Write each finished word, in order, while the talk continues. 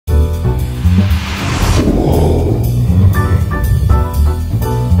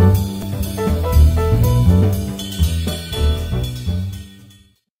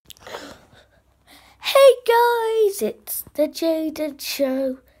the Jayden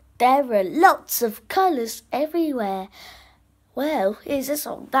Show. There are lots of colours everywhere. Well, here's a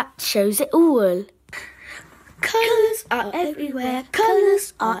song that shows it all. Colours are everywhere,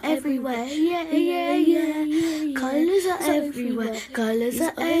 colours are everywhere, yeah, yeah, yeah. Colours are everywhere, colours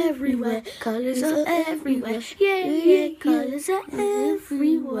are everywhere, colours are everywhere, yeah, yeah. Colours are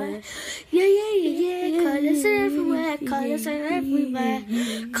everywhere, yeah, yeah, yeah. Colours are everywhere, colours are everywhere,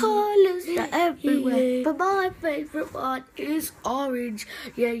 colours are everywhere. But my favourite one is orange,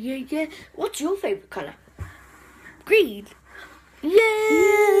 yeah, yeah, yeah. What's your favourite colour? Green. Yeah.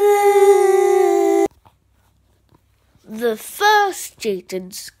 The first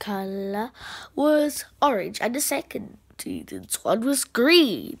Jayden's colour was orange and the second Jayden's one was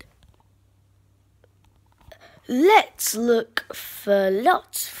green. Let's look for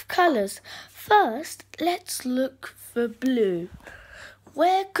lots of colours. First, let's look for blue.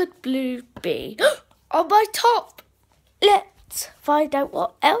 Where could blue be? On my top! Let's find out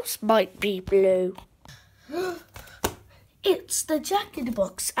what else might be blue. It's the Jack in the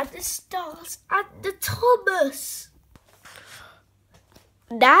Box and the stars and the Thomas.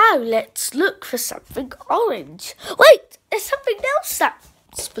 Now let's look for something orange. Wait, there's something else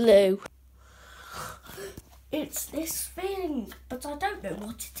that's blue. It's this thing, but I don't know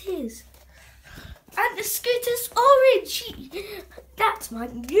what it is. And the scooter's orange. That's my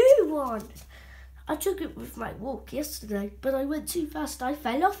new one. I took it with my walk yesterday, but I went too fast. I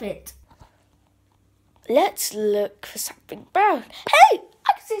fell off it. Let's look for something brown. Hey,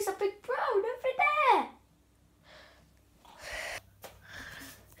 I can see something brown over there.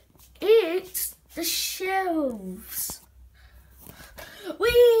 It's the shelves.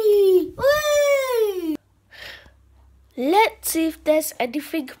 Whee! Whee! Let's see if there's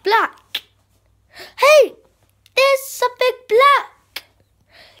anything black. Hey, there's something black.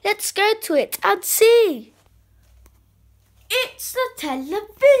 Let's go to it and see. It's the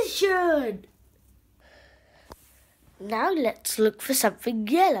television. Now let's look for something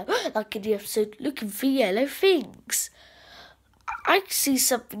yellow, like in the episode Looking for Yellow Things. I see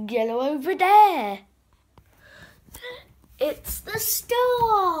something yellow over there. It's the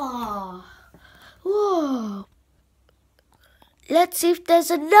star. Whoa. Let's see if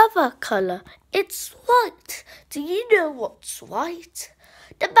there's another colour. It's white. Do you know what's white?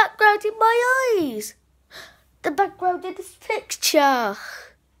 The background in my eyes. The background in this picture.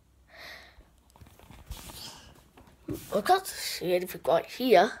 I can't see anything right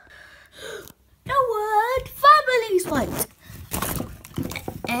here. The word family's white.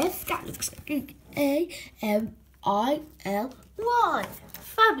 F, that looks like A-M-I-L-Y.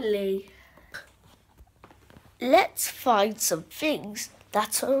 Family. Let's find some things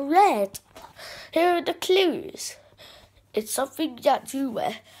that are red. Here are the clues. It's something that you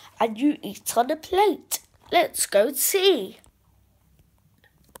wear and you eat on a plate. Let's go and see.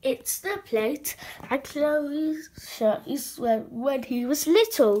 It's the plate and Chloe's shirt is when he was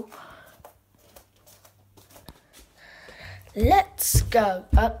little. Let's go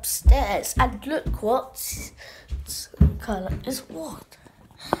upstairs and look what colour is what.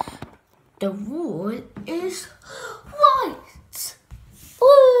 The wall is white.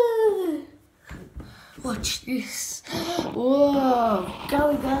 Woo! Watch this. Whoa!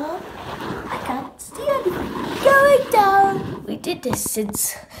 Going up. I can't see anything. Going down. We did this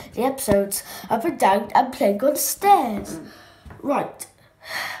since the episodes up and down and playing on the stairs. Right.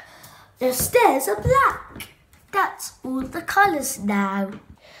 The stairs are black. That's all the colours now.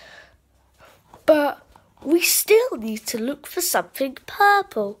 But we still need to look for something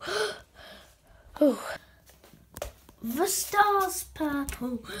purple. Oh. The star's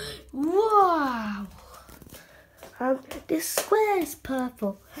purple. Wow. This square's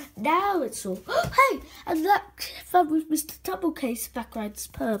purple. Now it's all... Hey, and that fun with Mr. Tumblecase background's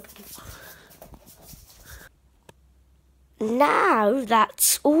purple. Now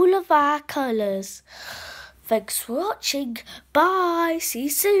that's all of our colours. Thanks for watching. Bye. See you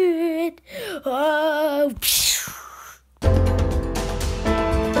soon. Oh.